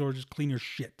behind closed doors, just clean your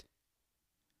shit.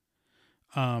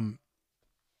 But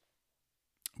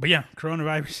yeah,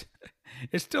 coronavirus,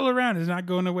 it's still around. It's not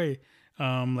going away.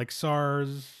 Like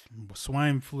SARS,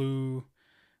 swine flu,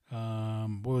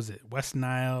 what was it? West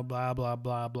Nile, blah, blah,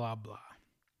 blah, blah, blah.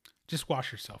 Just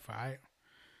wash yourself, all right?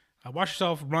 Wash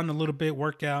yourself, run a little bit,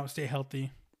 work out, stay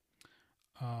healthy.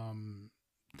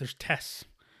 There's tests.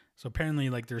 So apparently,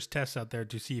 like, there's tests out there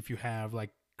to see if you have, like,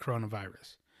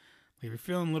 coronavirus. Like, if you're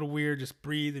feeling a little weird, just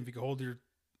breathe. If you can hold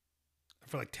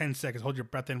for like 10 seconds, hold your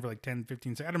breath in for like 10,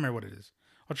 15 seconds. I don't remember what it is.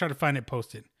 I'll try to find it,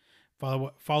 post it.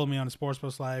 Follow me on the Sports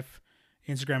Post Life,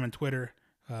 Instagram and Twitter,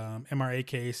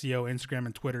 MRAKACO, Instagram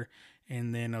and Twitter,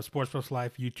 and then Sports Post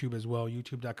Life, YouTube as well,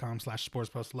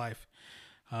 youtube.com/sportspostlife.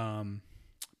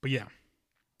 But yeah,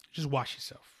 just wash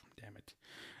yourself, damn it.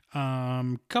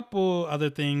 Couple other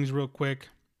things real quick.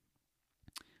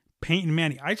 Peyton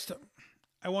Manning. I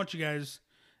want you guys,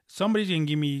 somebody's going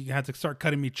to have to start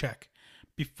cutting me a check.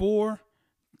 Before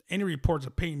any reports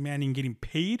of Peyton Manning getting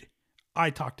paid,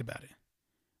 I talked about it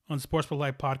on Sports for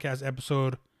Life podcast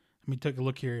episode. Let me take a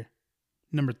look here.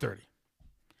 Number 30.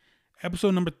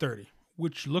 Episode number 30,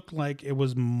 which looked like it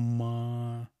was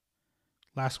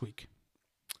last week.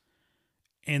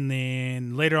 And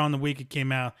then later on in the week, it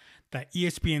came out that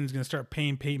ESPN is going to start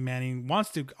paying Peyton Manning,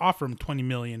 wants to offer him $20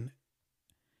 million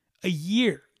a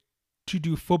year to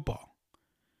do football,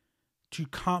 to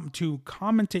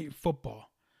commentate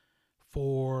football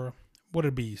for, what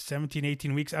it'd be, 17,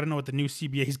 18 weeks. I don't know what the new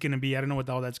CBA is going to be. I don't know what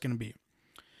all that's going to be.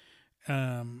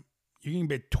 You're getting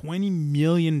paid $20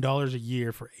 million a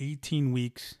year for 18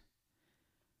 weeks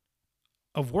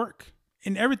of work.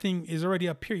 And everything is already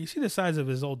up here. You see the size of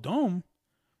his old dome?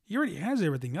 He already has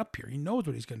everything up here. He knows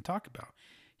what he's going to talk about.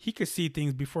 He could see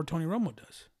things before Tony Romo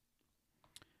does.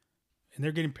 And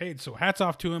they're getting paid. So hats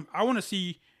off to him. I want to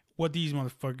see what these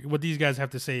guys have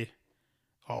to say.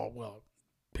 Oh, well,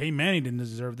 Peyton Manning didn't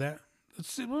deserve that.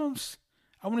 Let's see. Well,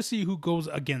 I want to see who goes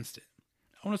against it.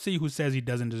 I want to see who says he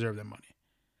doesn't deserve that money.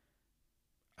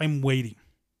 I'm waiting.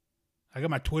 I got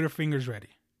my Twitter fingers ready.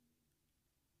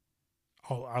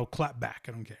 I'll clap back.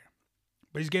 I don't care.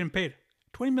 But he's getting paid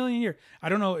 $20 million a year. I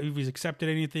don't know if he's accepted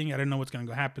anything. I don't know what's going to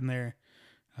go happen there.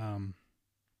 But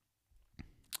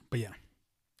yeah,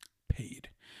 paid.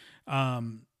 I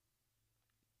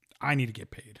need to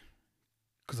get paid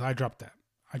because I dropped that.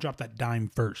 I dropped that dime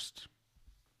first.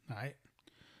 All right.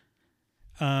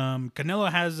 Canelo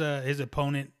has his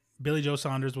opponent, Billy Joe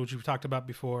Saunders, which we've talked about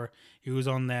before. He was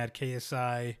on that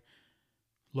KSI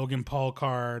Logan Paul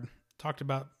card. I've talked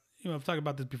about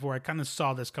this before. I kind of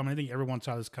saw this coming. I think everyone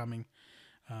saw this coming.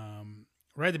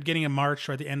 Right at the beginning of March,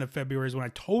 or at the end of February is when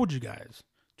I told you guys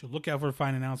to look out for a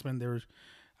fine announcement. There's,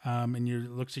 and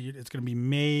it's going to be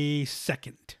May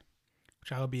 2nd,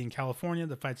 which I will be in California.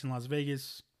 The fight's in Las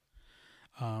Vegas.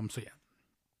 So yeah.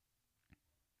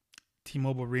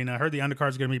 T-Mobile Arena. I heard the undercard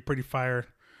is going to be pretty fire.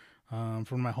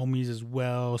 From my homies as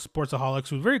well. Sportsaholics,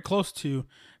 who's very close to,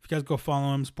 if you guys go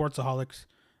follow him, Sportsaholics.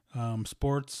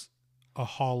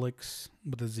 Sportsaholics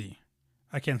with a Z.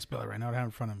 I can't spell it right now. I don't have it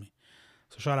in front of me.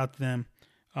 So shout out to them.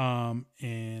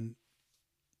 And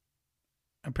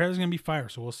apparently it's going to be fire,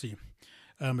 so we'll see.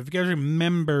 If you guys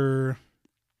remember,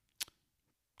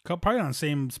 probably on the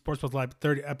same Sports Plus Live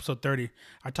episode 30,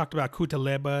 I talked about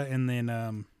Kutaleba and then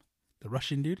the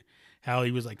Russian dude, how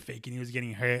he was like faking, he was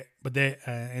getting hurt, but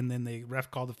and then the ref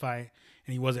called the fight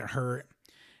and he wasn't hurt,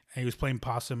 and he was playing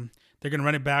possum. They're gonna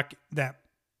run it back that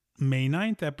May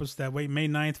 9th episode, May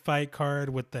 9th fight card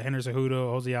with the Henry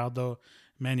Cejudo, Jose Aldo,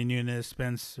 Manny Nunes,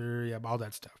 Spencer, all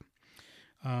that stuff.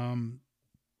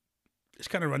 It's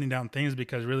kind of running down things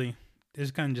because really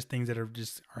there's kind of just things that are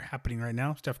happening right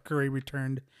now. Steph Curry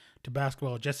returned to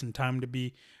basketball just in time to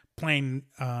be playing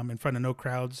in front of no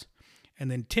crowds. And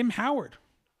then Tim Howard.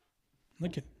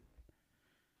 Look at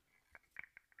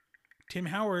Tim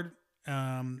Howard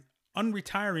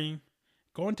unretiring,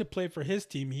 going to play for his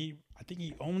team. I think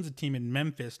he owns a team in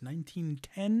Memphis,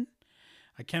 1910.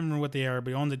 I can't remember what they are,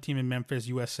 but he owns a team in Memphis,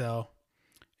 USL.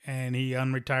 And he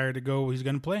unretired to go. He's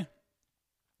going to play.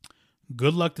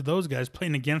 Good luck to those guys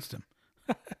playing against him.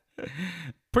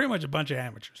 Pretty much a bunch of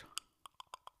amateurs.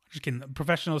 Just kidding.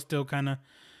 Professionals still kind of.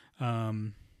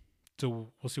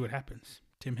 So we'll see what happens.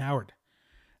 Tim Howard,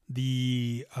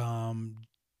 the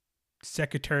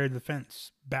Secretary of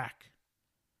Defense, back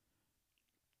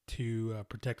to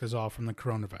protect us all from the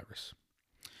coronavirus.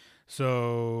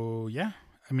 So, yeah,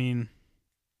 I mean,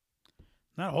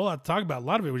 not a whole lot to talk about. A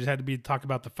lot of it we just had to be talk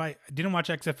about the fight. I didn't watch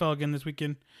XFL again this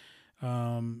weekend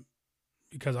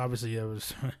because obviously there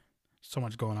was so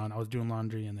much going on. I was doing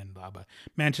laundry and then blah, blah.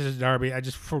 Manchester Derby, I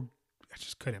just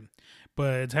couldn't.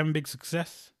 But it's having big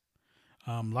success.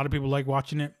 A lot of people like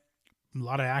watching it. A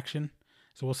lot of action.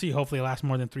 So we'll see. Hopefully it lasts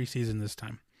more than 3 seasons this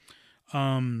time.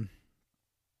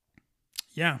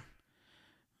 Yeah.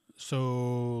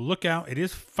 So look out. It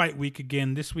is fight week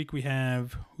again. This week we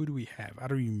have, who do we have? I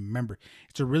don't even remember.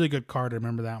 It's a really good card. I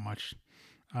remember that much.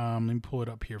 Let me pull it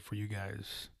up here for you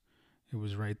guys. It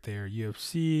was right there.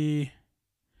 UFC.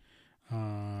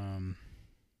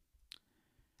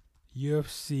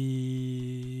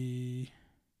 UFC.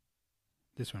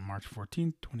 This one, March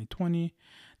 14th, 2020.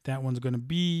 That one's going to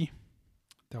be,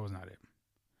 that was not it.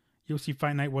 UFC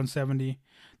Fight Night 170.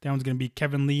 That one's going to be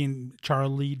Kevin Lee and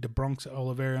Charlie de Bronx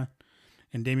Oliveira.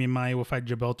 And Damian Maia will fight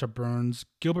Gilberto Burns.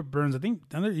 Gilbert Burns, I think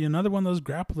another one of those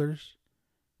grapplers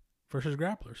versus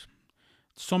grapplers.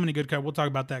 So many good cards. We'll talk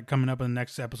about that coming up in the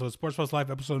next episode. Sports Plus Live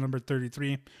episode number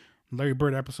 33. Larry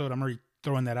Bird episode. I'm already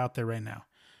throwing that out there right now.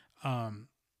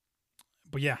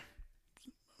 But yeah,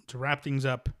 to wrap things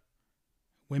up,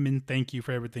 women, thank you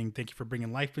for everything. Thank you for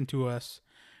bringing life into us.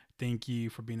 Thank you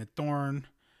for being a thorn.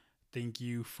 Thank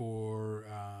you for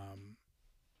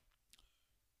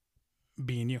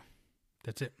being you.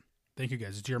 That's it. Thank you,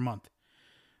 guys. It's your month.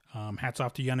 Hats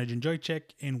off to Yana Jędrzejczyk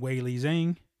and Weili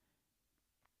Zhang.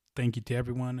 Thank you to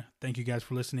everyone. Thank you guys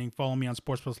for listening. Follow me on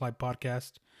Sports Plus Live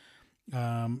Podcast.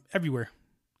 Everywhere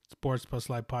Sports Plus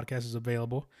Live Podcast is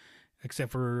available,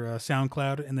 except for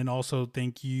SoundCloud. And then also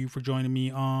thank you for joining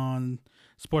me on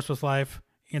Sports Plus Live,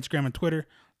 Instagram and Twitter.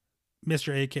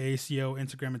 Mr. AKA CO,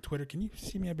 Instagram and Twitter. Can you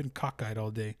see me? I've been cockeyed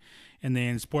all day. And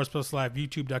then Sports Plus Live,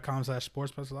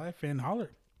 youtube.com/Sports Plus Live, and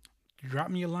holler.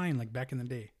 Drop me a line like back in the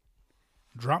day.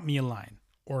 Drop me a line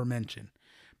or a mention.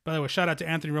 By the way, shout out to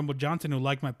Anthony Rumble Johnson who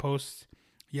liked my post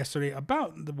yesterday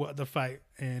about the fight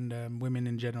and women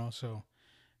in general. So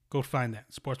go find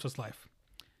that. Sports Plus Life.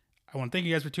 I want to thank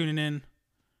you guys for tuning in.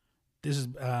 This is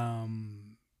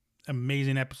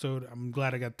amazing episode. I'm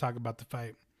glad I got to talk about the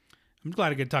fight. I'm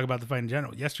glad I could talk about the fight in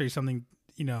general. Yesterday, something,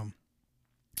 I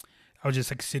was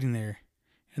just like sitting there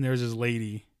and there was this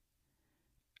lady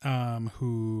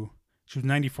who, she was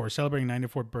 94, celebrating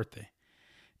 94th birthday.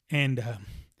 And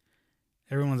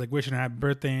everyone's like wishing her happy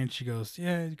birthday. And she goes,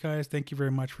 yeah, guys, thank you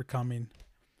very much for coming.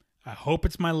 I hope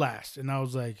it's my last. And I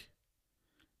was like,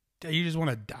 you just want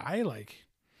to die? Like,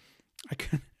 I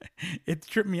couldn't, it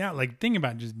tripped me out. Like, thinking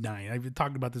about just dying. I've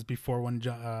talked about this before when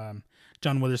John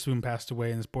Witherspoon passed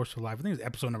away in Sports for Life. I think it was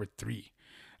episode number 3.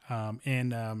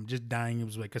 Just dying. It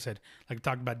was like I said, like I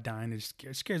talked about dying. It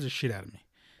scares the shit out of me.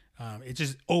 It's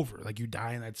just over. Like you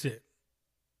die and that's it.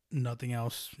 Nothing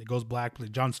else. It goes black.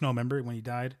 Like Jon Snow, remember when he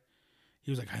died?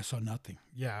 He was like, I saw nothing.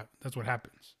 Yeah, that's what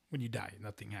happens. When you die,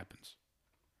 nothing happens.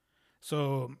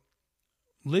 So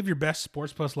live your best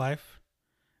Sports Plus life.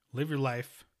 Live your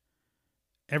life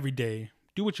every day.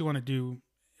 Do what you want to do.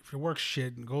 If your work's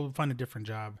shit, go find a different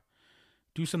job.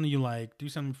 Do something you like. Do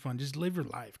something fun. Just live your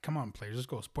life. Come on, players. Let's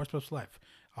go. Sports Plus Life.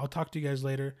 I'll talk to you guys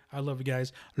later. I love you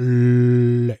guys.